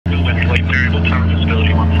flight variable time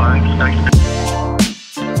visibility 15, static.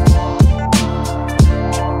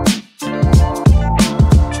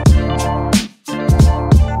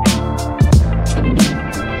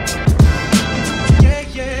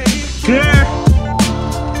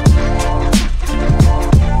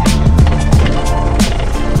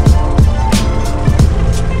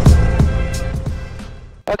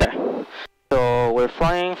 Okay, so we're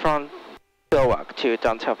flying from Gopro to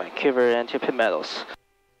downtown Vancouver and to Pit Meadows.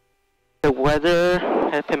 The weather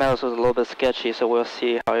at Pit Meadows was a little bit sketchy, so we'll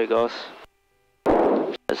see how it goes.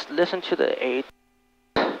 Let's listen to the 8.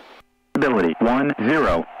 Visibility 10.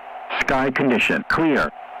 Sky condition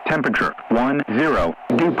clear. Temperature 10.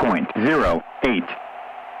 Dew point 08.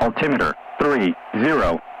 Altimeter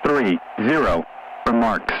 3030.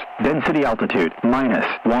 Remarks. Density altitude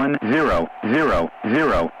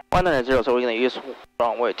 -1000. 190, so we're gonna use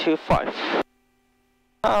runway 25.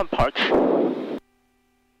 Park.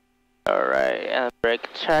 Alright, and brake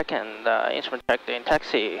check and instrument check in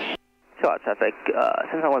taxi. Sure, traffic,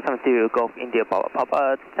 Center 172, Golf India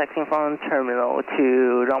Papa, taxiing from terminal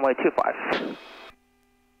to runway 25.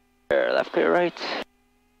 Clear left, clear right.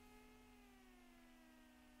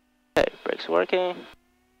 Okay, brakes working.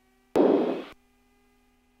 Clear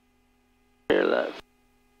left.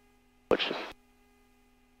 Which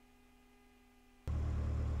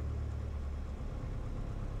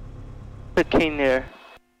 15 there.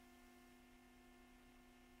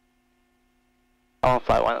 I want to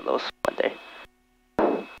fly one of those one day.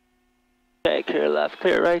 Okay, clear left,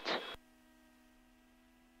 clear right.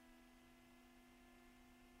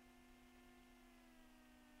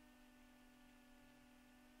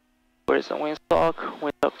 Where's the windsock?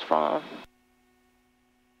 Windsock's from.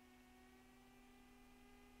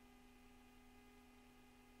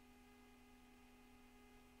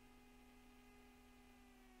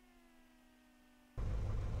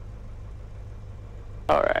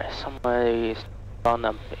 Alright, somebody's in front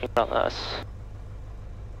of us.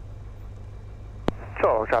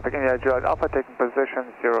 Sure, traffic India Judge Alpha taking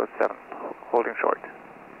position 07, holding short.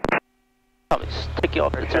 Let me just take you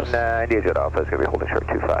off the Position India Judge Alpha is going to be holding short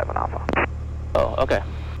 25 on Alpha. Oh, okay.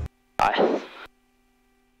 Bye.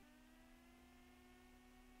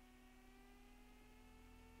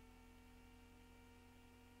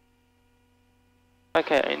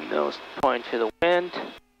 Okay, nose point to the wind.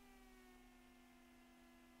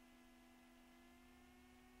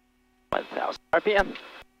 1000 RPM.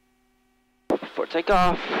 Before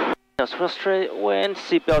takeoff, nose real straight, wind,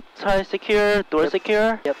 seatbelt tie secure, door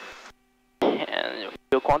secure. Yep. And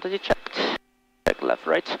fuel quantity checked. Check left,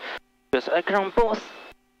 right. Use anchor on both.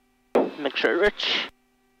 Make sure rich.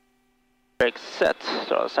 Brake set,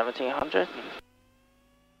 so 1700.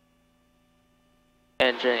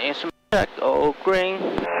 Engine instrument check, all green.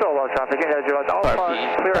 Solo traffic India Judge Alpha,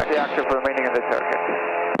 clear of the active remaining in the circuit.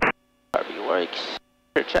 RP works.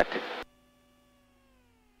 Clear check.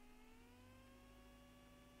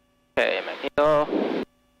 Okay, Magneto.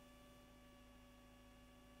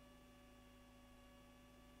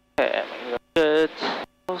 Okay, Magneto good.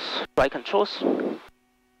 Flight controls.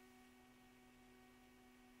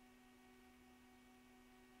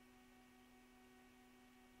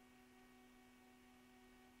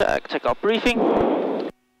 Check, takeoff briefing.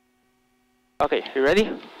 Okay, you ready?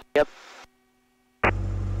 Yep.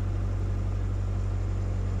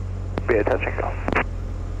 Be a touch and go.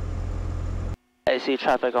 I see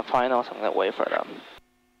traffic on final, so I'm gonna wait for them.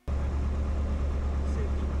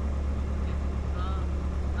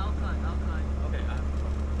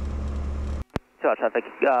 So traffic,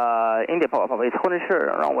 India Papa is holding short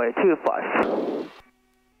on runway 25.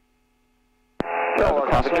 Solo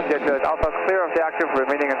traffic India Judge Alpha, clear of the active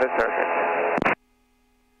remaining in the circuit.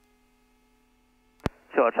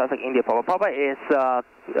 So traffic India Papa is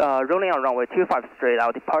rolling on runway 25 straight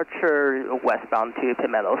out, departure westbound to Pit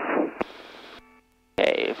Meadows.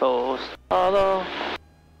 Okay, full throttle.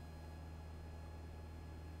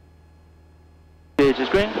 Gauge is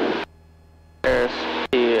green. There's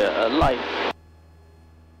the light.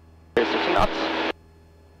 There's 60 knots.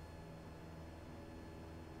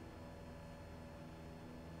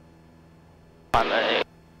 I'm at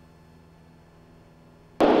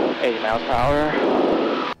 80 miles per hour.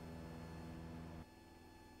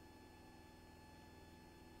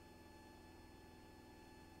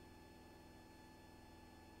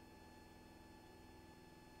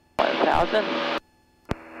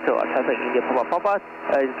 So traffic India Papa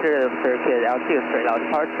is clear of circuit L2 straight out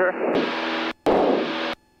departure.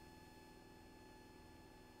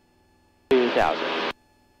 2000.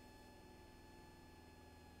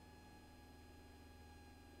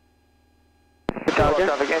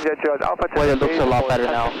 Traffic Alpha Well, it looks a lot better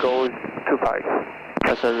now. Goes 25.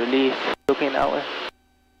 That's a relief looking that way.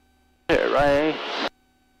 Here, right?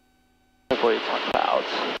 Before it's on clouds.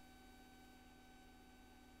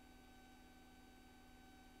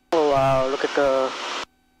 Oh wow, look at the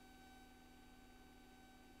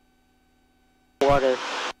water.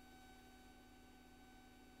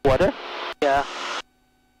 Water? Yeah.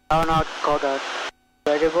 I don't know how to call that.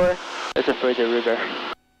 Reservoir? It's a Fraser River.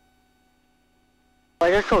 Why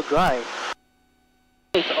is it so dry?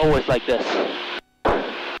 It's always like this.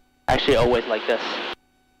 Actually, always like this.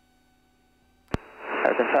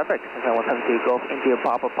 American traffic, 172 Gulf India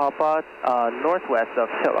Papa, northwest of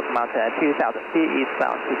Sherlock Mountain at 2,000 feet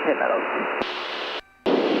eastbound to Tin Meadows.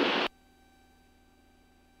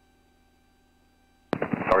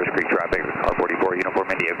 Forest Creek traffic, R44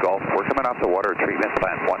 Uniform India Golf. We're coming off the water treatment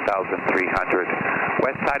plant 1,300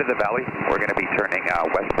 west side of the valley. We're going to be turning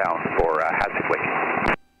westbound for Haswick.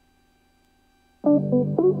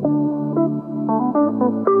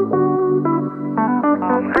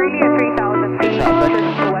 Currently at 3,000 feet,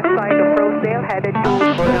 west side of Rosedale, headed to...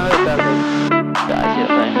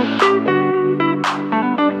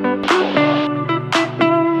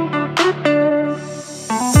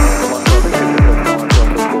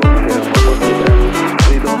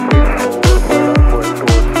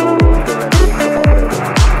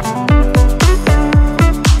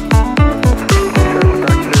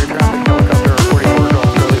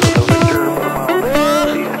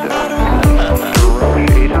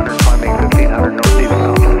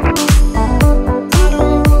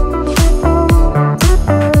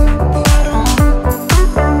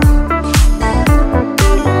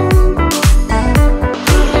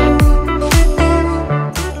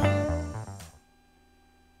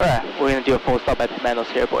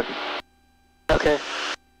 Airport. Okay.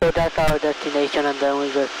 So that's our destination and then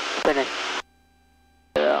we just finish.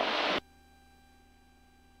 Yeah.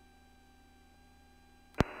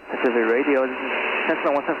 Pacific Radio, this is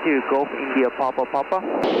Cessna 172 Gulf India Papa.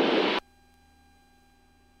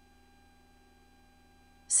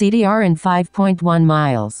 CDR in 5.1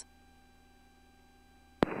 miles.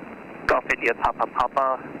 Gulf India Papa,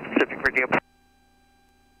 Pacific Radio.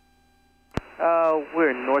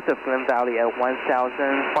 We're north of Glen Valley at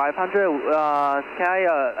 1,500. Can I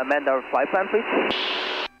amend our flight plan, please?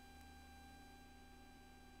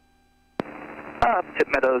 Tip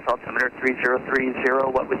Meadows, altimeter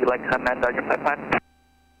 3030. What would you like to amend on your flight plan?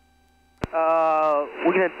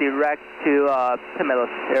 We're going to direct to Tip Meadows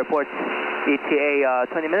Airport, ETA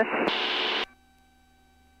 20 minutes.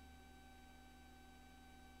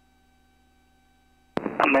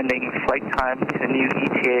 Amending flight time to a new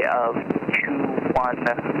ETA of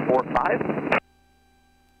 2145.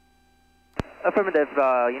 Affirmative,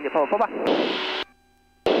 India Papa.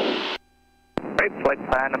 Right, flight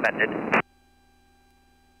plan amended.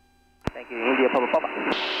 Thank you, India Papa.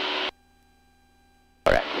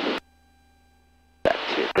 Alright. Back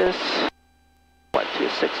to this.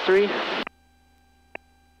 1263.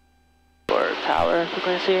 For tower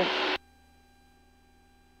frequency.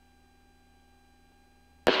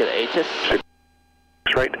 Let's get ATC.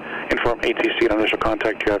 Right. Inform ATC on initial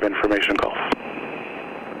contact. You have information Golf.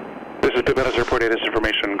 This is Big Meadows Airport. It is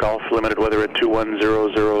information Golf. Limited weather at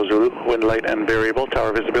 2100 Zulu. Wind light and variable.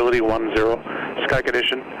 Tower visibility 10. Sky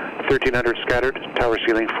condition 1300 scattered. Tower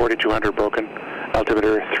ceiling 4200 broken.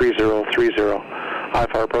 Altimeter 3030.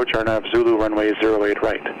 IFR approach. RNAV Zulu runway 08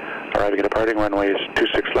 right. Arriving and departing runways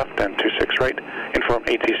 26 left and 26 right. Inform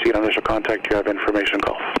ATC on initial contact. You have information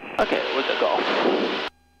Golf. Okay, with the Golf.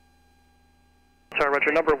 Sorry,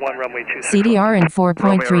 Roger, number 1, runway 26. CDR in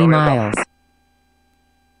 4.3 miles.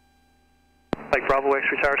 Like Bravo X,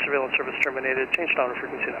 tower surveillance service terminated. Change down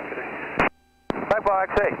frequency now, good day. Right, Bravo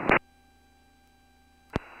X,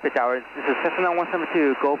 The tower, this is Cessna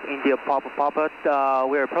 172 Gulf India Papa.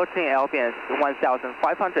 We're approaching LPN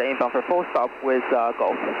 1,500 inbound for full stop with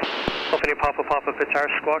Gulf. Gulf India Papa, pit tower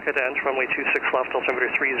squawk at end, runway 26 left, altimeter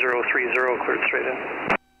 3030, cleared straight in.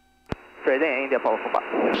 Straight in, India Papa. Papa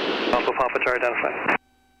tower identified.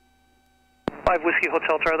 5 Whiskey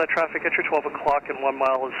Hotel Tower, that traffic at your 12 o'clock and 1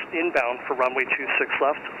 mile is inbound for runway 26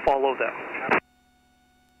 left. Follow them.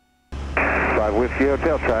 5 Whiskey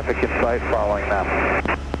Hotel, traffic in sight, following them.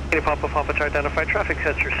 Papa tower identified. Traffic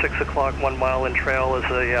at your 6 o'clock, 1 mile in trail is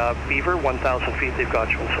a Beaver, 1,000 feet. They've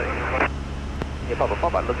got you in sight. Yeah,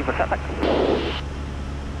 Papa, looking for traffic.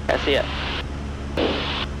 I see it.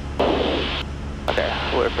 Okay,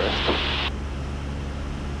 we're first.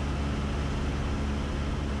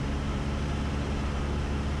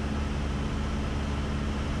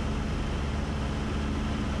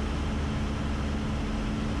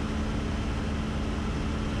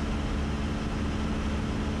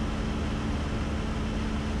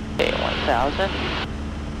 1000.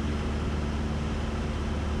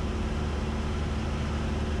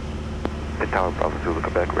 The Tower Bravo Zulu,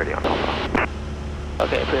 Quebec, ready on Alpha.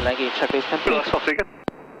 Okay, pre-landing check base complete.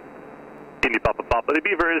 Indy Papa Papa, the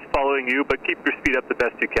Beaver is following you, but keep your speed up the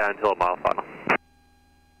best you can until a mile final.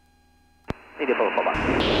 Indy Papa Papa.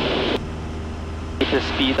 Keep the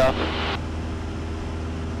speed up.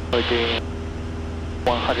 We're doing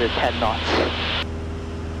 110 knots.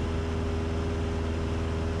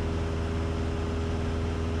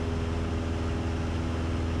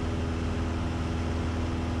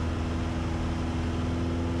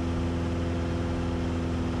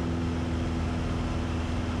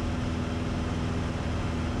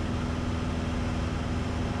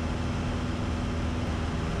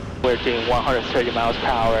 We're doing 130 miles per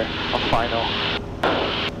hour on final.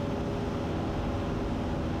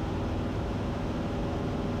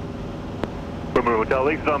 Romeo Hotel,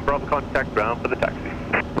 Lakes on Bravo, contact ground for the taxi.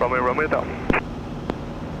 Romeo Hotel.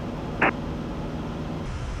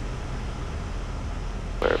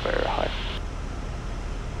 We're very high.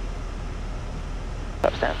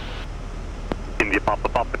 Stop stand. India Papa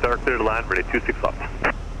Papa, tower clear to land, ready 26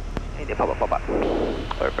 left. India Papa Papa.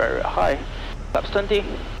 We're very high. Stop 20.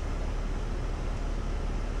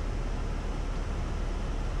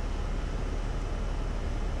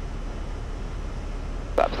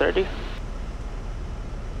 Stop 30.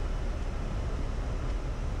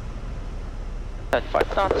 At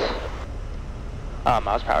 5 knots.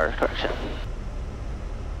 Miles per hour, correction.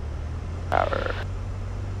 Power.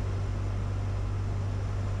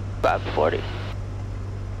 About 40.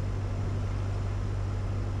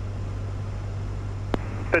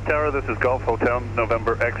 Pit Tower, this is Golf Hotel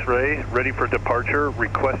November X-Ray, ready for departure,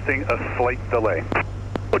 requesting a slight delay.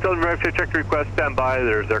 Hotel November X-Ray, check the request, stand by,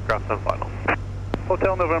 there's aircraft on final.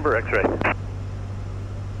 Hotel November X-Ray.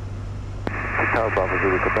 Tower Bravo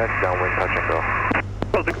Zulu, Quebec, downwind, touch and go.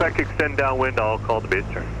 Bravo Quebec, extend downwind, I'll call the base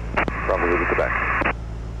turn. Bravo Zulu, Quebec.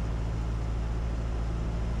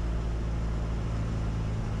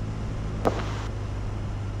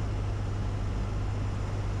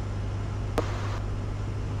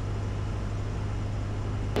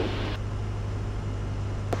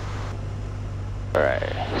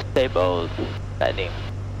 Alright, stable landing.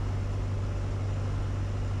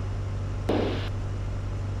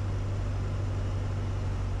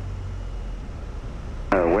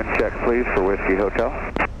 Wind check, please, for Whiskey Hotel.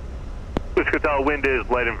 Whiskey Hotel, wind is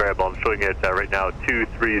light and variable. I'm showing it right now,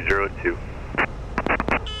 2302.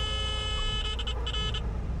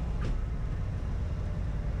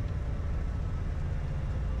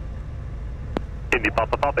 Indy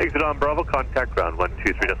Papa Papa, exit on Bravo, contact ground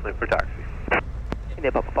 123, destination for taxi.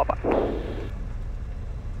 India Papa Papa.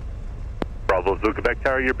 Bravo Zulu Quebec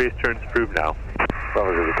Tower, your base turns approved now.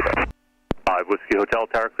 Bravo Zulu, Quebec. 5 Whiskey Hotel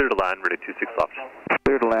Tower, clear to land, ready 26 left.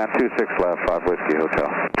 Clear to land, 26 left, 5 Whiskey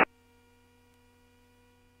Hotel.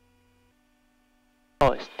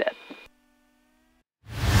 Oh, it's dead.